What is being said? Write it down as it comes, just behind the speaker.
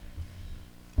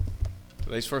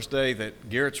Today's the first day that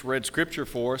Garrett's read Scripture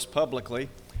for us publicly.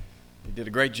 He did a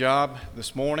great job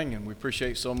this morning, and we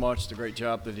appreciate so much the great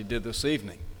job that he did this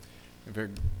evening. We're very,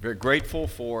 very grateful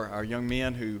for our young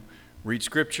men who read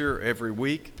Scripture every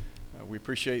week. We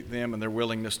appreciate them and their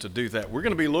willingness to do that. We're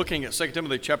going to be looking at 2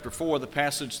 Timothy chapter 4, the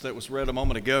passage that was read a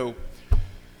moment ago.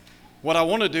 What I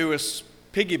want to do is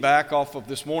piggyback off of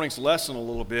this morning's lesson a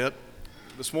little bit.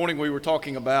 This morning we were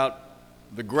talking about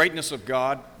the greatness of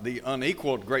God, the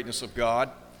unequaled greatness of God.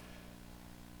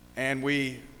 And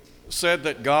we said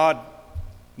that God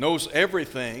knows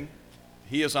everything.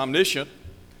 He is omniscient.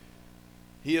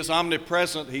 He is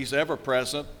omnipresent. He's ever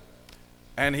present.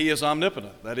 And He is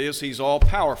omnipotent. That is, He's all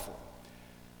powerful.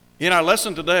 In our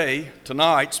lesson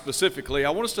tonight specifically, I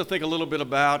want us to think a little bit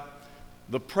about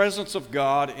the presence of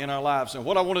God in our lives. And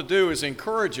what I want to do is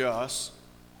encourage us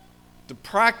to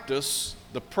practice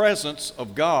the presence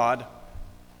of God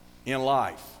in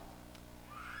life.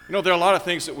 You know, there are a lot of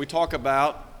things that we talk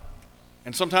about,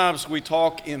 and sometimes we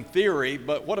talk in theory,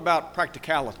 but what about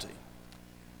practicality?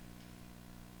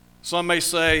 Some may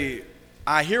say,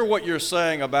 I hear what you're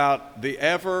saying about the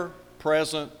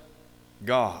ever-present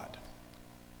God,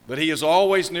 that He is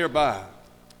always nearby.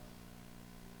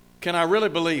 Can I really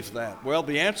believe that? Well,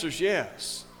 the answer is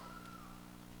yes.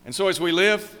 And so as we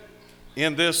live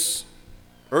in this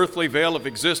earthly veil of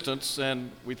existence, and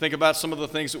we think about some of the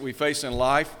things that we face in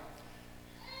life,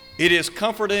 it is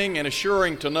comforting and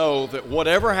assuring to know that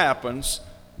whatever happens,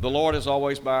 the Lord is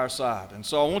always by our side. And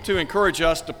so I want to encourage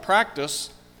us to practice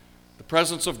the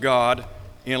presence of God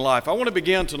in life. I want to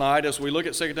begin tonight as we look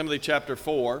at 2 Timothy chapter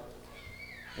 4.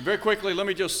 And very quickly, let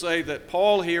me just say that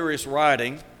Paul here is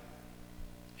writing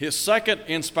his second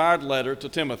inspired letter to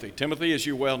Timothy. Timothy, as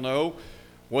you well know,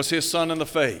 was his son in the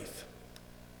faith.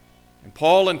 And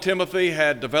Paul and Timothy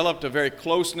had developed a very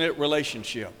close-knit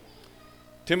relationship.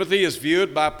 Timothy is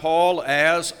viewed by Paul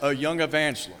as a young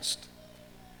evangelist.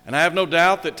 And I have no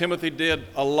doubt that Timothy did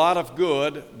a lot of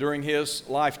good during his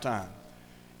lifetime,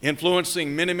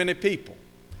 influencing many, many people.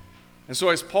 And so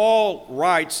as Paul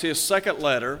writes his second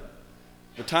letter,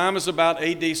 the time is about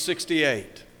AD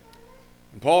 68.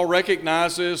 And Paul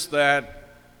recognizes that,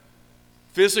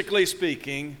 physically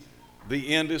speaking,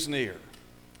 the end is near.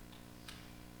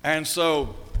 And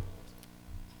so,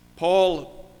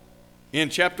 Paul, in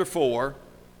chapter 4,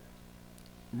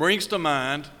 brings to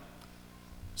mind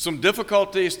some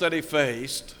difficulties that he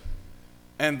faced,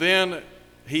 and then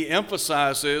he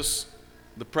emphasizes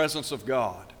the presence of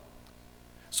God.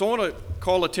 So I want to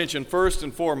call attention first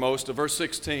and foremost to verse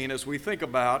 16 as we think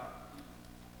about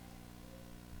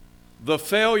the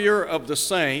failure of the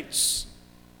saints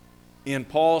in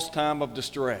Paul's time of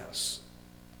distress.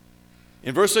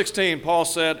 In verse 16, Paul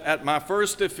said, "At my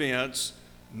first defense,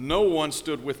 no one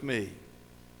stood with me,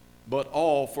 but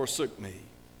all forsook me.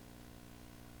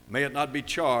 May it not be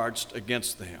charged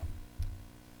against them."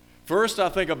 First, I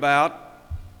think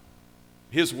about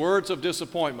his words of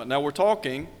disappointment. Now, we're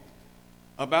talking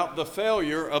about the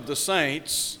failure of the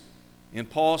saints in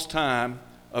Paul's time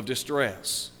of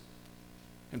distress.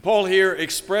 And Paul here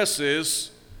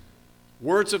expresses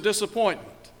words of disappointment.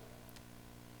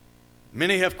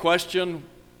 Many have questioned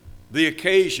the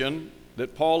occasion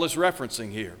that Paul is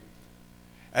referencing here.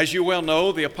 As you well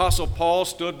know, the Apostle Paul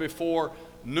stood before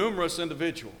numerous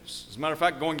individuals. As a matter of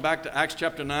fact, going back to Acts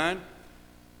chapter 9,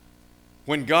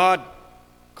 when God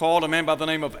called a man by the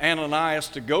name of Ananias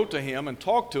to go to him and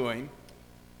talk to him,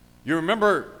 you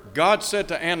remember God said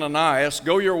to Ananias,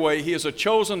 "Go your way, he is a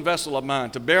chosen vessel of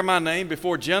mine to bear my name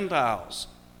before Gentiles,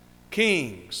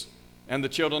 kings, and the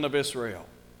children of Israel."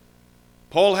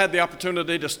 Paul had the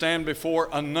opportunity to stand before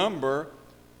a number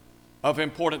of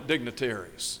important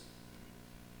dignitaries.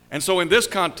 And so in this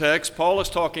context, Paul is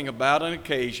talking about an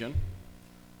occasion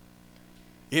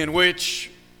in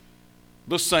which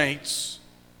the saints,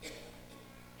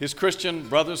 his Christian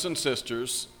brothers and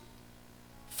sisters,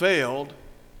 failed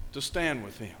to stand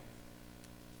with him.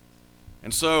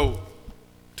 And so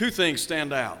two things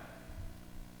stand out.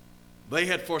 They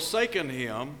had forsaken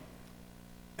him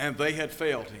and they had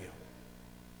failed him.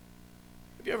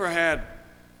 Have you ever had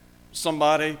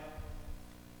somebody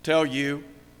tell you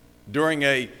during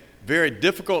a very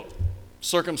difficult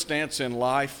circumstance in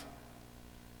life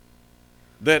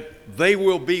that they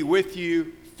will be with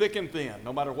you thick and thin,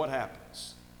 no matter what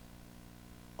happens,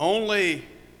 only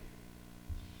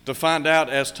to find out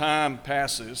as time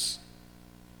passes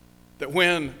that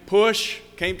when push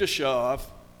came to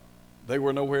shove, they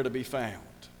were nowhere to be found?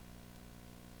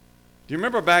 Do you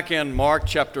remember back in Mark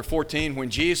chapter 14 when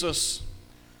Jesus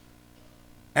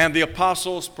and the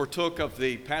apostles partook of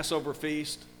the Passover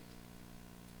feast?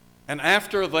 And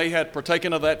after they had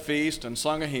partaken of that feast and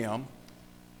sung a hymn,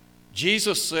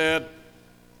 Jesus said,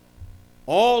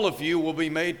 all of you will be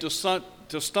made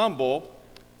to stumble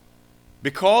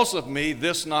because of me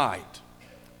this night.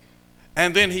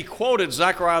 And then he quoted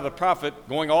Zechariah the prophet,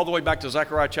 going all the way back to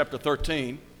Zechariah chapter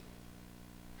 13,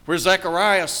 where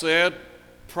Zechariah said,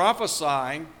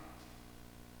 prophesying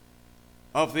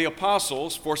of the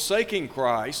apostles forsaking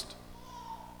Christ,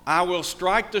 I will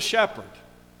strike the shepherd,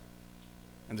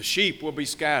 and the sheep will be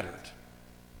scattered.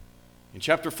 In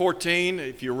chapter 14,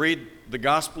 if you read the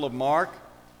Gospel of Mark,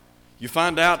 you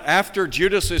find out after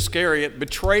Judas Iscariot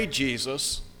betrayed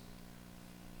Jesus,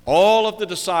 all of the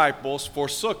disciples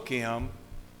forsook him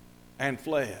and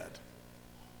fled.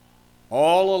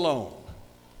 All alone.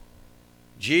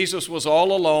 Jesus was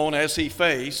all alone as he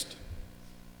faced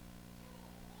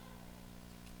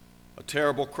a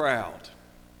terrible crowd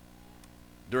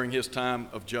during his time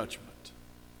of judgment.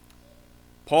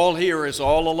 Paul here is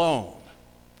all alone.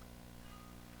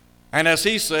 And as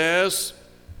he says,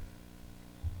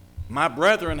 my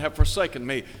brethren have forsaken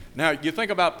me. Now, you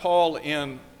think about Paul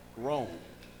in Rome.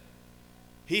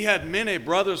 He had many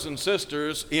brothers and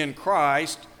sisters in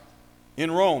Christ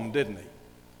in Rome, didn't he?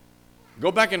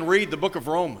 Go back and read the book of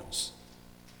Romans.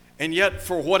 And yet,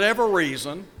 for whatever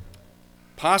reason,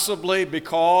 possibly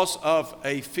because of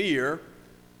a fear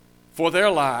for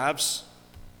their lives,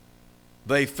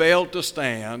 they failed to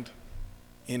stand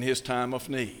in his time of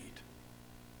need.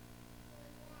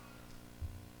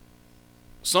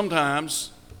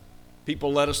 Sometimes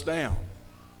people let us down.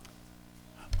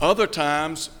 Other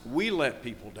times, we let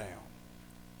people down.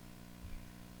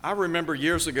 I remember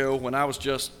years ago when I was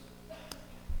just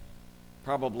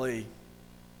probably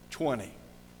 20.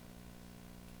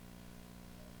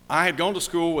 I had gone to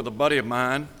school with a buddy of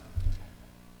mine.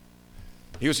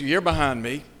 He was a year behind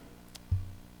me.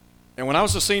 And when I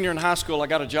was a senior in high school, I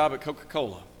got a job at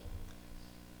Coca-Cola.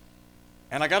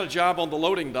 And I got a job on the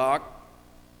loading dock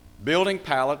building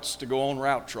pallets to go on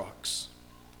route trucks.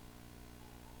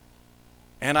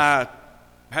 And I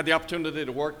had the opportunity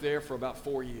to work there for about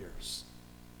 4 years.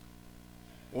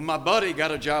 Well, my buddy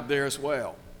got a job there as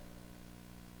well.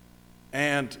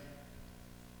 And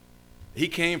he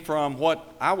came from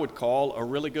what I would call a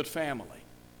really good family.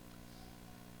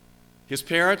 His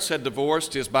parents had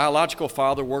divorced. His biological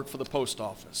father worked for the post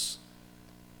office.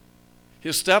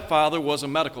 His stepfather was a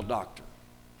medical doctor.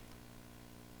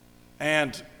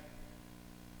 And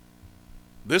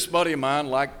this buddy of mine,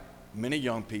 like many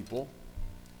young people,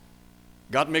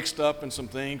 got mixed up in some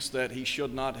things that he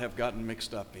should not have gotten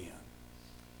mixed up in.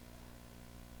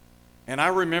 And I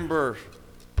remember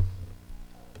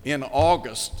in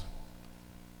August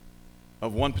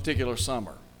of one particular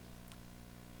summer,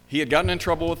 he had gotten in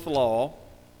trouble with the law,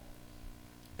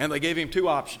 and they gave him two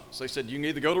options. They said, you can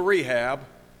either go to rehab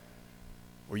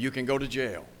or you can go to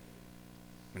jail.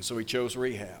 And so he chose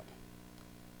rehab.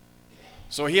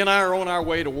 So he and I are on our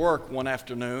way to work one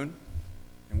afternoon,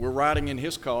 and we're riding in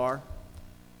his car.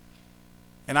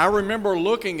 And I remember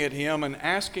looking at him and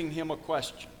asking him a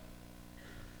question.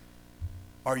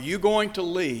 Are you going to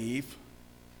leave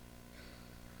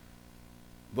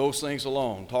those things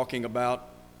alone, talking about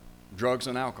drugs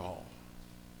and alcohol?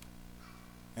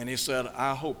 And he said,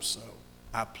 I hope so.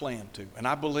 I plan to. And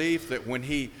I believe that when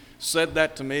he said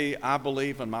that to me, I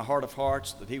believe in my heart of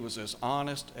hearts that he was as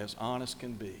honest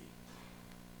can be.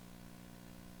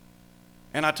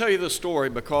 And I tell you this story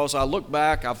because I look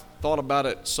back, I've thought about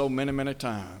it so many, many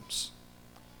times.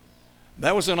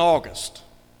 That was in August.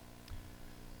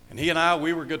 And he and I,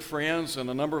 we were good friends, and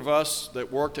a number of us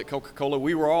that worked at Coca-Cola,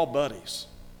 we were all buddies.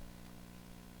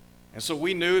 And so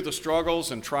we knew the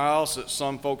struggles and trials that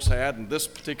some folks had, and this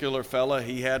particular fella,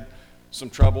 he had some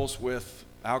troubles with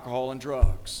alcohol and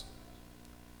drugs.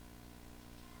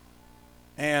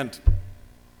 And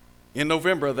in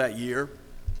November of that year,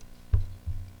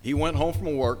 he went home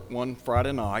from work one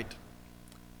Friday night.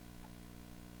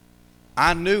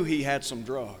 I knew he had some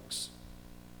drugs.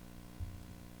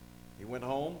 He went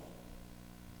home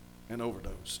and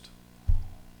overdosed.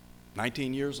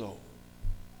 19 years old.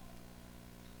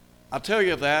 I tell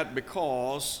you that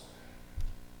because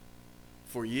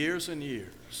for years and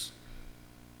years,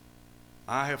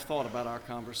 I have thought about our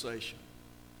conversation.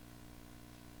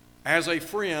 As a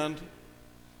friend,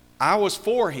 I was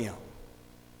for him,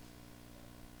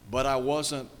 but I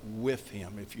wasn't with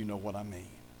him, if you know what I mean.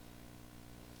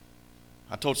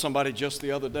 I told somebody just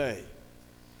the other day,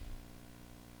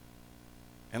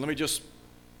 and let me just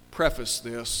preface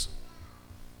this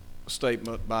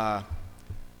statement by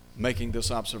making this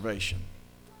observation.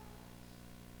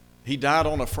 He died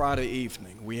on a Friday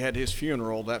evening. We had his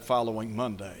funeral that following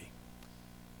Monday.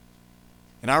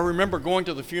 And I remember going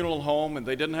to the funeral home, and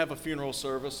they didn't have a funeral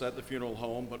service at the funeral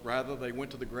home, but rather they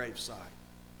went to the gravesite.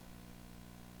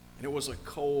 And it was a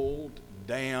cold,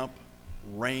 damp,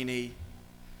 rainy,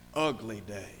 ugly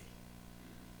day.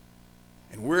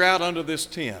 And we're out under this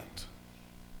tent,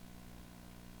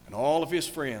 and all of his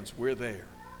friends, we're there.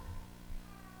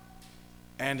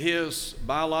 And his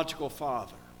biological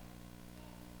father,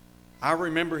 I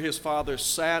remember his father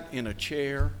sat in a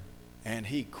chair, and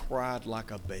he cried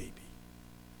like a baby.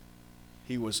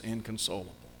 He was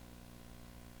inconsolable.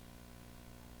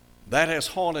 That has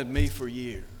haunted me for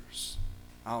years.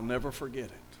 I'll never forget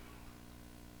it.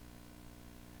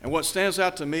 And what stands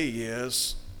out to me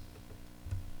is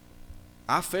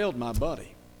I failed my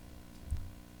buddy.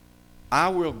 I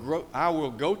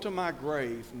will go to my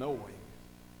grave knowing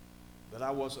that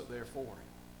I wasn't there for him.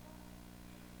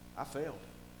 I failed him.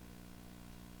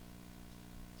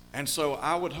 And so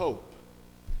I would hope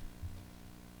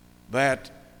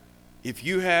that if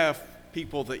you have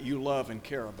people that you love and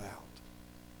care about,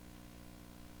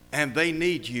 and they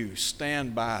need you,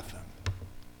 stand by them.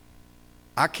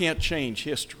 I can't change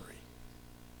history,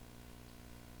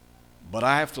 but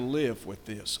I have to live with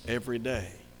this every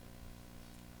day.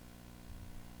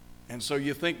 And so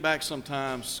you think back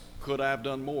sometimes, could I have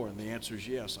done more? And the answer is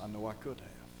yes, I know I could have.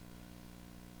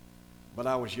 But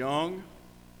I was young,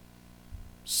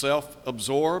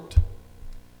 self-absorbed,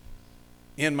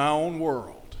 in my own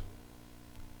world.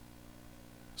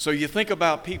 So you think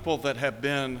about people that have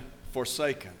been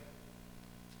forsaken.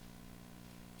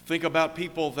 Think about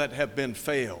people that have been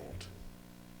failed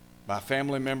by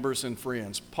family members and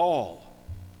friends. Paul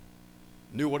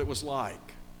knew what it was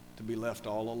like to be left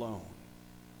all alone.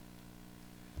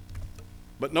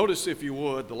 But notice, if you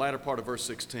would, the latter part of verse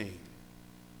 16.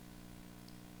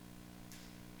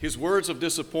 His words of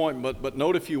disappointment, but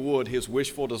note, if you would, his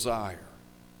wishful desire.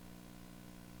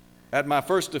 At my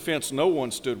first defense, no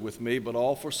one stood with me, but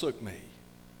all forsook me.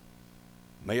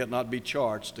 May it not be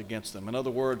charged against them. In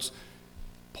other words,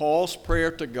 Paul's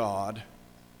prayer to God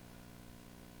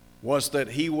was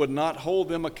that he would not hold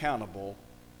them accountable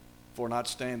for not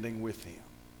standing with him.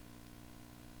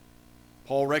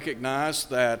 Paul recognized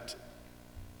that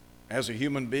as a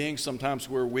human being, sometimes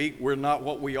we're weak, we're not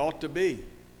what we ought to be.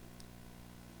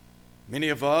 Many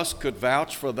of us could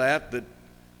vouch for that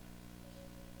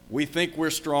we think we're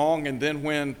strong, and then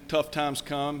when tough times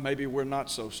come, maybe we're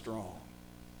not so strong.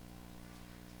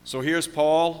 So here's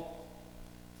Paul,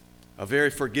 a very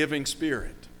forgiving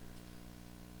spirit,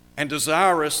 and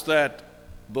desirous that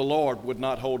the Lord would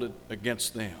not hold it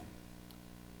against them.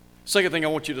 Second thing I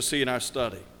want you to see in our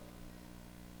study,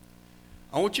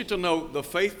 I want you to note the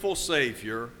faithful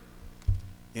Savior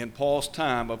in Paul's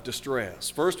time of distress.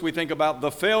 First, we think about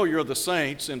the failure of the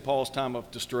saints in Paul's time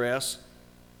of distress,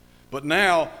 but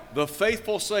now the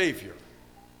faithful Savior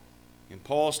in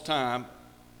Paul's time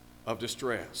of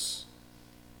distress.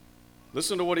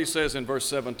 Listen to what he says in verse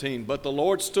 17. But the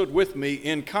Lord stood with me,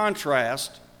 in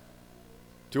contrast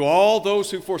to all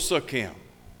those who forsook him.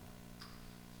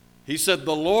 He said,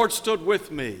 the Lord stood with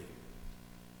me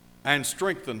and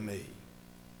strengthened me,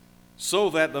 so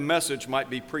that the message might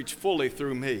be preached fully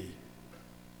through me,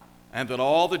 and that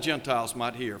all the Gentiles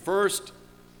might hear. First,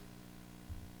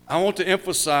 I want to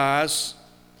emphasize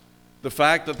the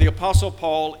fact that the Apostle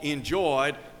Paul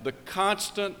enjoyed the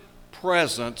constant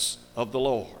presence of the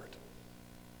Lord.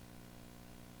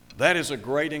 That is a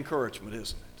great encouragement,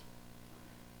 isn't it?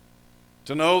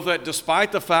 To know that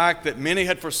despite the fact that many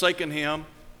had forsaken him,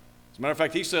 as a matter of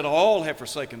fact, he said, all have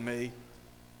forsaken me,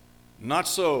 not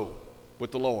so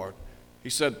with the Lord. He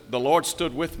said, the Lord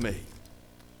stood with me.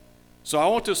 So I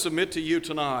want to submit to you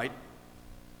tonight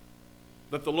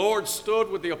that the Lord stood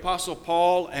with the Apostle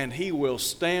Paul, and he will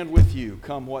stand with you,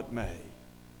 come what may.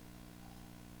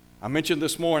 I mentioned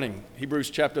this morning, Hebrews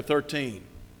chapter 13,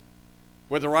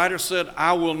 where the writer said,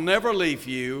 I will never leave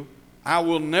you, I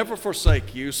will never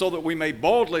forsake you, so that we may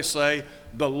boldly say,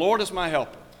 the Lord is my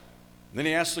helper. Then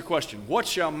he asks the question, what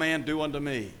shall man do unto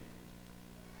me?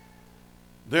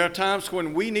 There are times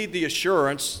when we need the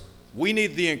assurance, we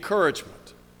need the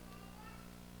encouragement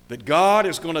that God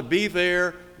is going to be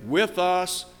there with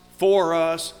us, for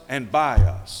us, and by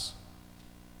us.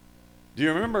 Do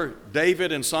you remember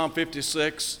David in Psalm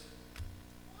 56?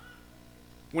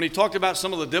 When he talked about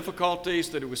some of the difficulties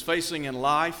that he was facing in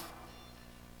life.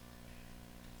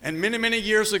 And many, many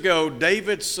years ago,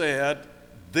 David said,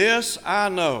 this I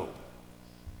know,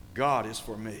 God is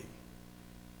for me.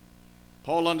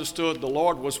 Paul understood the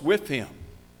Lord was with him,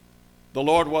 the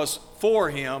Lord was for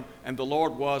him, and the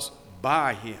Lord was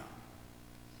by him.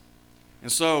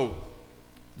 And so,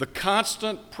 the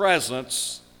constant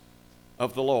presence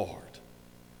of the Lord.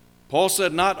 Paul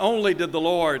said not only did the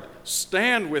Lord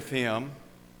stand with him,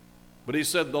 but he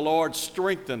said the Lord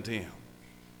strengthened him.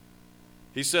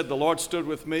 He said, the Lord stood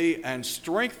with me and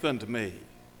strengthened me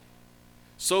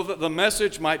so that the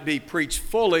message might be preached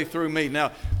fully through me.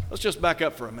 Now, let's just back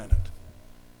up for a minute.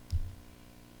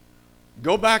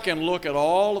 Go back and look at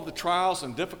all of the trials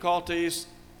and difficulties,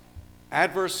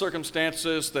 adverse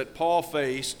circumstances that Paul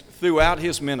faced throughout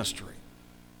his ministry.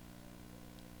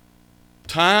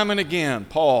 Time and again,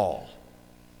 Paul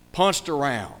punched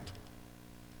around,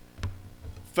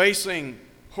 facing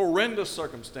horrendous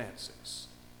circumstances.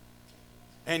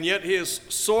 And yet his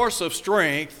source of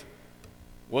strength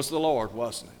was the Lord,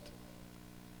 wasn't it?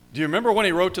 Do you remember when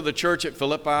he wrote to the church at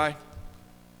Philippi?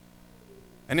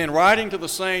 And in writing to the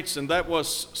saints, and that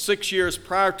was 6 years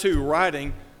prior to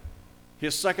writing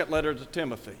his second letter to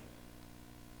Timothy.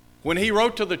 When he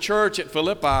wrote to the church at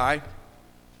Philippi,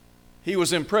 he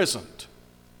was imprisoned,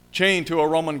 chained to a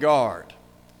Roman guard.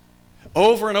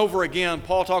 Over and over again,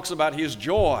 Paul talks about his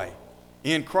joy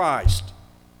in Christ.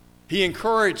 He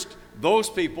encouraged those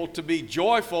people to be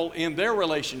joyful in their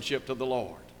relationship to the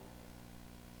Lord.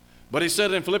 But he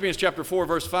said in Philippians chapter 4,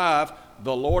 verse 5,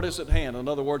 the Lord is at hand. In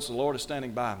other words, the Lord is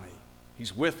standing by me.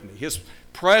 He's with me. His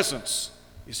presence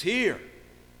is here.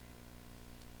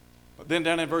 But then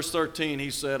down in verse 13,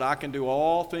 he said, I can do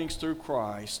all things through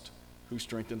Christ who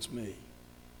strengthens me.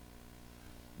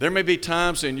 There may be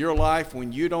times in your life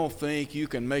when you don't think you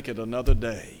can make it another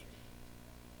day.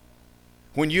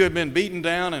 When you have been beaten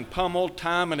down and pummeled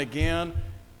time and again,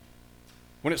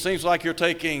 when it seems like you're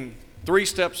taking 3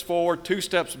 steps forward, 2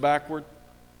 steps backward,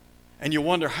 and you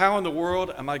wonder, how in the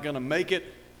world am I going to make it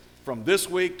from this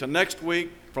week to next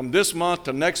week, from this month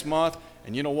to next month?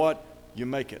 And you know what? You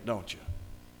make it, don't you?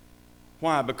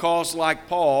 Why? Because like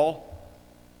Paul,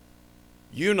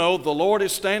 you know the Lord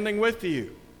is standing with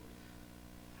you.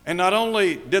 And not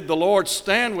only did the Lord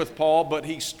stand with Paul, but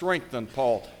he strengthened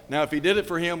Paul. Now, if he did it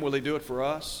for him, will he do it for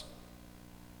us?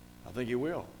 I think he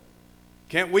will.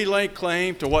 Can't we lay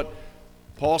claim to what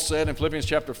Paul said in Philippians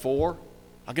chapter 4?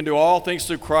 I can do all things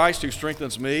through Christ who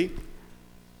strengthens me.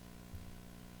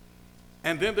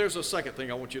 And then there's a second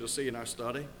thing I want you to see in our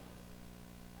study.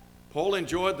 Paul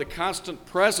enjoyed the constant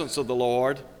presence of the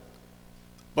Lord,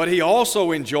 but he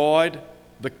also enjoyed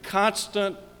the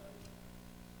constant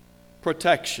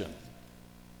protection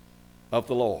of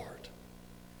the Lord.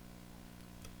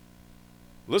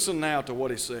 Listen now to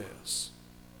what he says.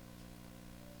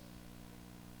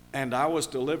 And I was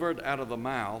delivered out of the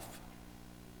mouth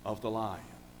of the lion.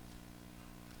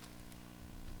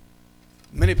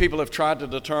 Many people have tried to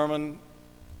determine,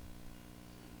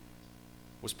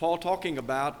 was Paul talking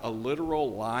about a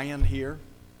literal lion here?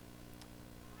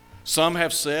 Some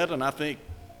have said, and I think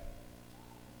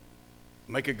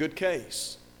make a good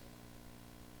case,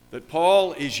 that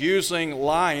Paul is using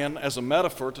lion as a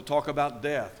metaphor to talk about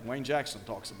death. Wayne Jackson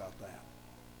talks about that.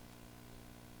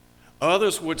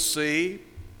 Others would see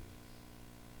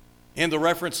in the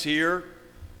reference here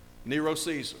Nero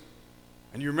Caesar.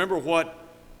 And you remember what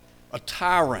a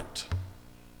tyrant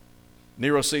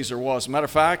Nero Caesar was. Matter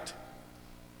of fact,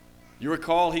 you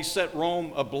recall he set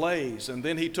Rome ablaze, and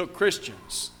then he took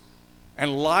Christians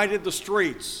and lighted the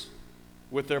streets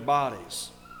with their bodies.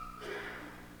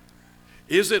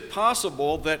 Is it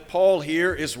possible that Paul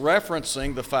here is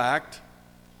referencing the fact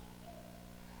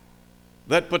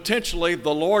that potentially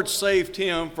the Lord saved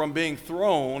him from being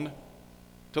thrown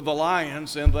to the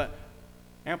lions in the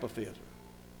amphitheater?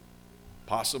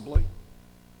 Possibly.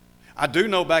 I do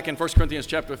know back in 1 Corinthians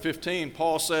chapter 15,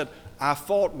 Paul said, I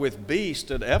fought with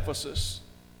beasts at Ephesus.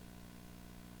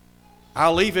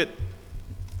 I'll leave it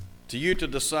to you to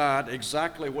decide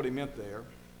exactly what he meant there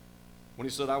when he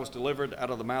said, I was delivered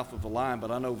out of the mouth of the lion. But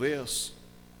I know this.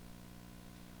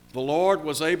 The Lord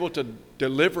was able to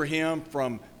deliver him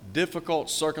from difficult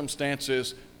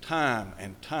circumstances time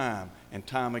and time and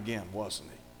time again, wasn't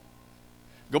he?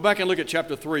 Go back and look at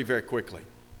chapter 3 very quickly.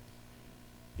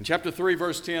 In chapter 3,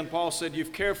 verse 10, Paul said,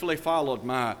 you've carefully followed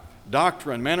my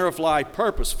doctrine, manner of life,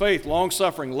 purpose, faith,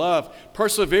 long-suffering, love,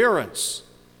 perseverance,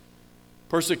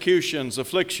 persecutions,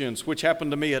 afflictions, which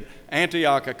happened to me at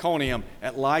Antioch, Iconium,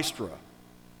 at Lystra.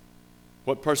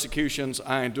 What persecutions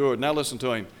I endured. Now listen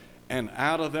to him. And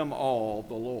out of them all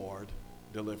the Lord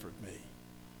delivered me.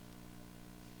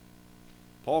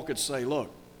 Paul could say,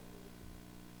 look,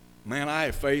 man, I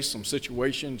have faced some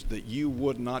situations that you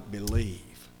would not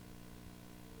believe.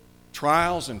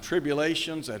 Trials and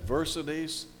tribulations,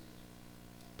 adversities,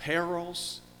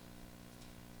 perils,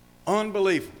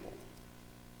 unbelievable.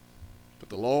 But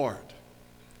the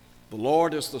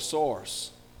Lord is the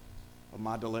source of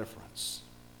my deliverance.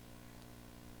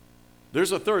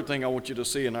 There's a third thing I want you to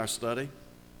see in our study.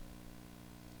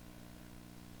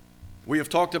 We have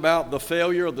talked about the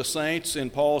failure of the saints in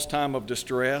Paul's time of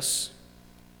distress,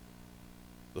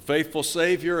 the faithful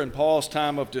Savior in Paul's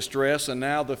time of distress, and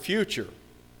now the future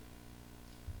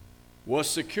was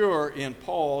secure in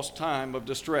Paul's time of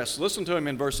distress. Listen to him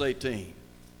in verse 18.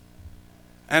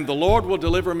 And the Lord will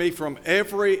deliver me from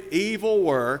every evil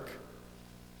work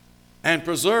and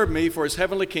preserve me for his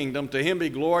heavenly kingdom. To him be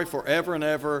glory forever and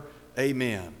ever.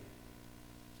 Amen.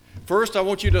 First, I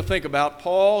want you to think about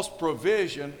Paul's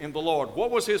provision in the Lord. What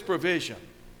was his provision?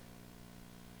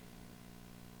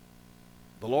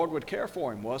 The Lord would care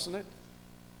for him, wasn't it?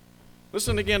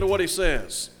 Listen again to what he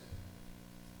says.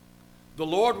 The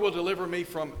Lord will deliver me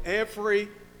from every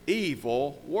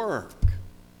evil work.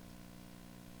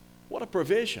 What a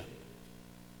provision.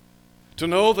 To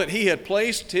know that he had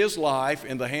placed his life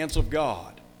in the hands of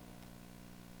God.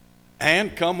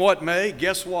 And come what may,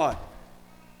 guess what?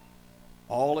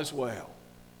 All is well.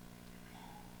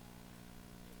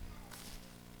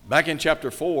 Back in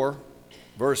chapter 4,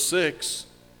 verse 6,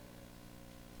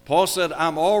 Paul said,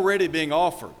 I'm already being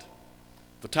offered.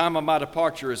 The time of my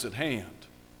departure is at hand.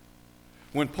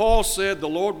 When Paul said, the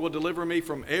Lord will deliver me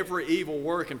from every evil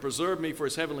work and preserve me for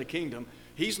his heavenly kingdom,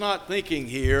 he's not thinking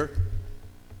here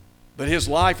that his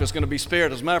life is going to be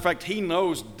spared. As a matter of fact, he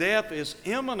knows death is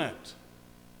imminent.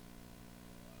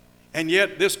 And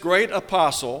yet this great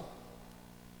apostle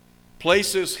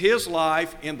places his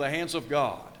life in the hands of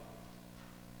God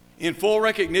in full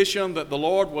recognition that the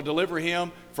Lord will deliver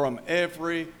him from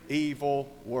every evil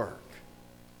work.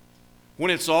 When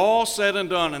it's all said and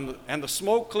done and the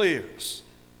smoke clears,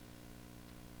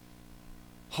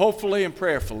 hopefully and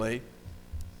prayerfully,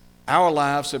 our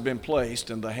lives have been placed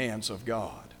in the hands of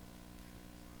God.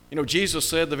 You know, Jesus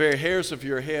said the very hairs of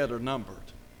your head are numbered.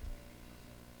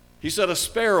 He said a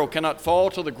sparrow cannot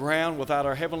fall to the ground without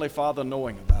our Heavenly Father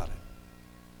knowing about it.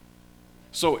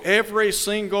 So every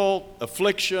single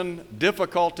affliction,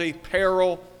 difficulty,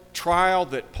 peril, trial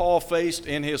that Paul faced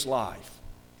in his life,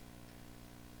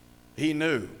 he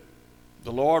knew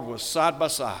the Lord was side by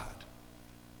side.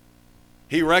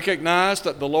 He recognized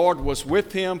that the Lord was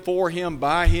with him, for him,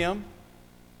 by him,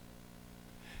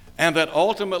 and that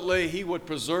ultimately he would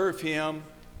preserve him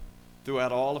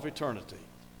throughout all of eternity.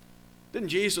 Didn't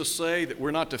Jesus say that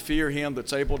we're not to fear him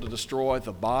that's able to destroy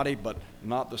the body but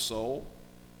not the soul?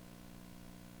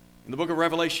 In the book of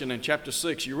Revelation in chapter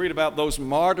 6, you read about those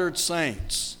martyred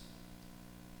saints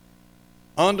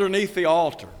underneath the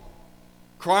altar,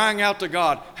 crying out to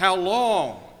God, how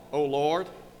long, O Lord?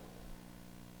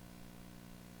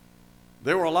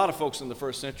 There were a lot of folks in the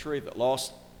first century that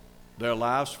lost their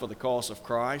lives for the cause of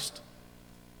Christ.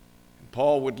 And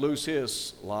Paul would lose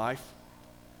his life.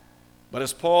 But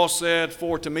as Paul said,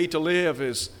 for to me to live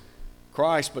is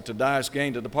Christ, but to die is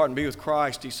gain. To depart and be with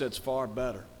Christ, he said, it's far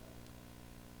better.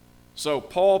 So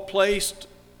Paul placed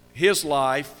his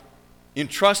life,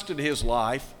 entrusted his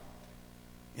life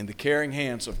in the caring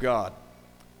hands of God.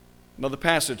 Another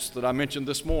passage that I mentioned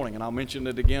this morning, and I'll mention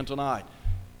it again tonight.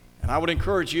 And I would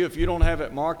encourage you, if you don't have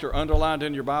it marked or underlined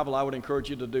in your Bible, I would encourage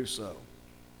you to do so.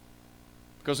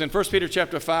 Because in 1 Peter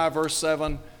chapter 5, verse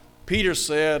 7, Peter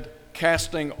said,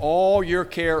 casting all your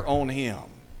care on him.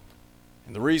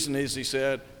 And the reason is, he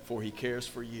said, for he cares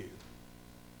for you.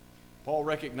 Paul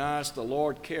recognized the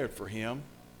Lord cared for him.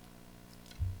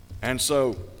 And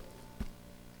so,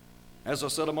 as I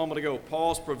said a moment ago,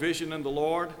 Paul's provision in the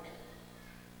Lord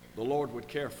would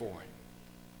care for him.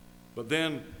 But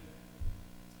then,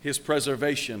 his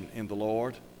preservation in the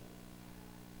Lord.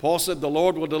 Paul said, the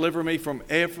Lord will deliver me from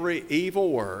every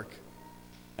evil work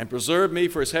and preserve me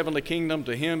for his heavenly kingdom.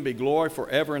 To him be glory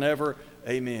forever and ever.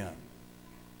 Amen.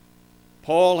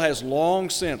 Paul has long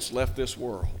since left this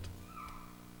world.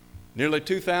 Nearly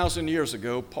 2,000 years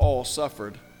ago, Paul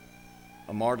suffered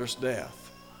a martyr's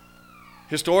death.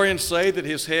 Historians say that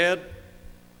his head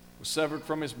was severed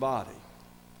from his body.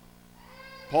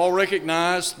 Paul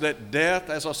recognized that death,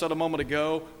 as I said a moment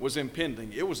ago, was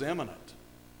impending. It was imminent.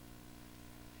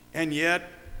 And yet,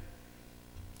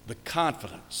 the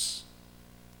confidence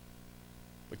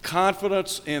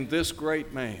in this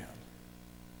great man,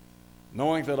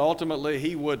 knowing that ultimately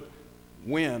he would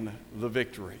win the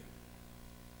victory.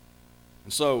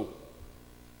 And so,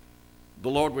 the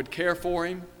Lord would care for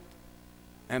him,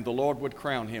 and the Lord would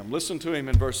crown him. Listen to him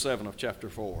in verse 7 of chapter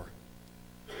 4.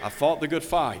 I fought the good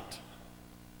fight.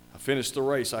 I finished the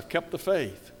race. I've kept the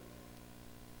faith.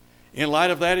 In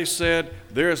light of that, he said,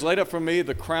 there is laid up for me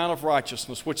the crown of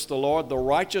righteousness, which the Lord, the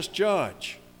righteous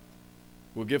judge,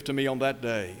 will give to me on that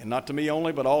day. And not to me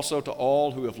only, but also to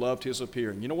all who have loved his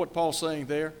appearing. You know what Paul's saying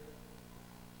there?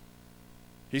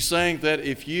 He's saying that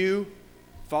if you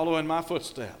follow in my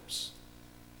footsteps,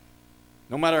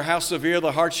 no matter how severe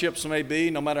the hardships may be,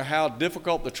 no matter how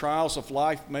difficult the trials of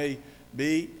life may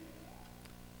be,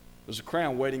 there's a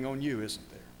crown waiting on you, isn't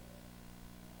there?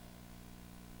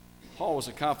 Paul was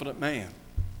a confident man.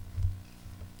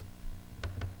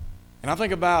 And I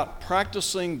think about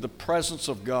practicing the presence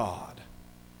of God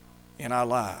in our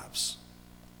lives.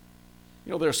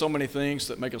 You know, there are so many things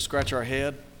that make us scratch our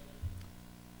head,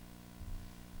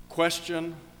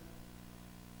 question,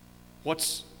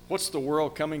 what's the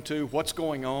world coming to? What's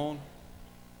going on?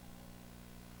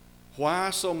 Why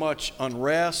so much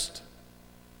unrest?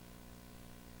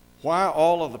 Why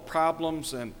all of the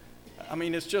problems? And I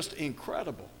mean, it's just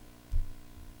incredible.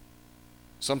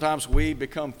 Sometimes we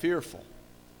become fearful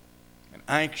and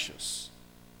anxious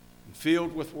and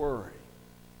filled with worry.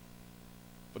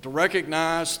 But to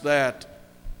recognize that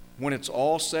when it's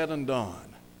all said and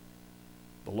done,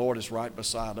 the Lord is right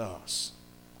beside us.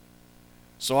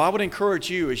 So I would encourage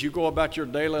you as you go about your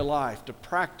daily life to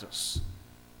practice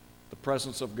the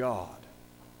presence of God.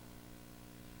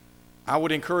 I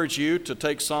would encourage you to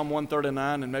take Psalm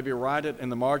 139 and maybe write it in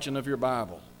the margin of your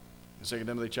Bible in 2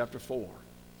 Timothy chapter 4.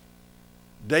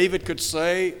 David could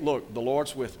say, look, the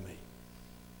Lord's with me.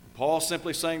 Paul's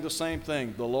simply saying the same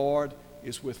thing. The Lord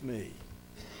is with me,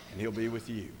 and He'll be with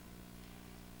you.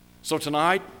 So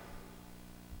tonight,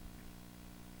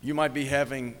 you might be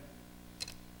having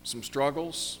some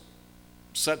struggles,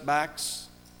 setbacks.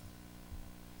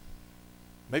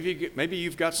 Maybe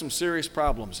you've got some serious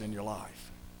problems in your life.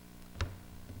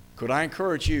 Could I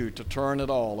encourage you to turn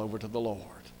it all over to the Lord?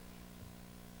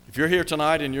 If you're here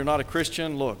tonight and you're not a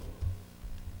Christian, look,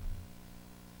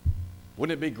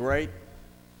 wouldn't it be great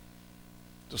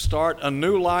to start a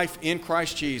new life in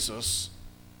Christ Jesus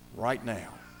right now?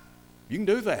 You can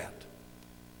do that.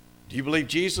 Do you believe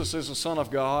Jesus is the Son of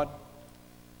God?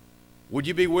 Would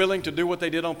you be willing to do what they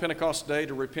did on Pentecost Day,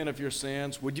 to repent of your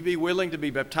sins? Would you be willing to be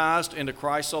baptized into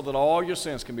Christ so that all your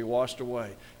sins can be washed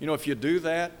away? You know, if you do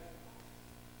that,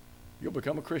 you'll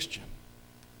become a Christian.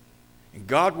 And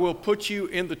God will put you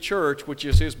in the church, which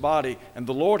is His body, and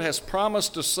the Lord has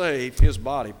promised to save His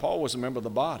body. Paul was a member of the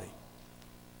body.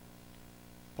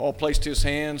 Paul placed his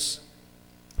hands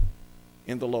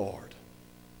in the Lord,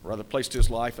 or rather placed his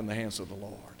life in the hands of the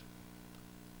Lord.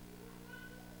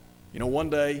 You know, one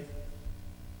day,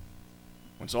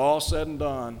 when it's all said and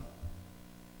done,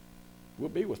 we'll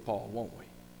be with Paul, won't we?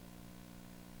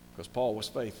 Because Paul was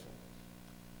faithful.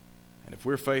 And if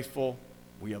we're faithful,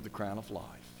 we have the crown of life.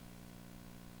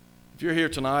 If you're here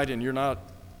tonight and you're not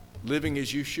living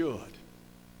as you should,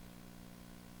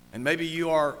 and maybe you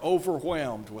are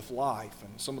overwhelmed with life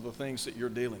and some of the things that you're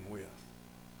dealing with,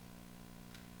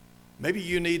 maybe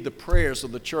you need the prayers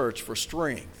of the church for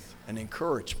strength and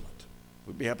encouragement.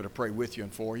 We'd be happy to pray with you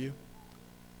and for you. You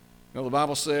know, the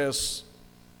Bible says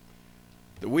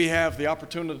that we have the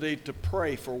opportunity to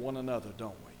pray for one another,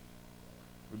 don't we?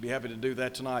 We'd be happy to do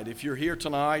that tonight. If you're here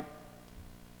tonight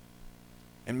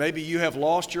and maybe you have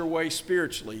lost your way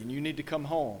spiritually and you need to come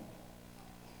home,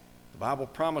 the Bible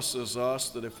promises us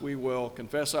that if we will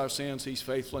confess our sins, He's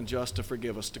faithful and just to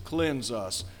forgive us, to cleanse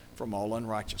us from all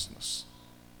unrighteousness.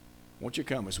 Won't you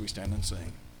come as we stand and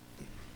sing?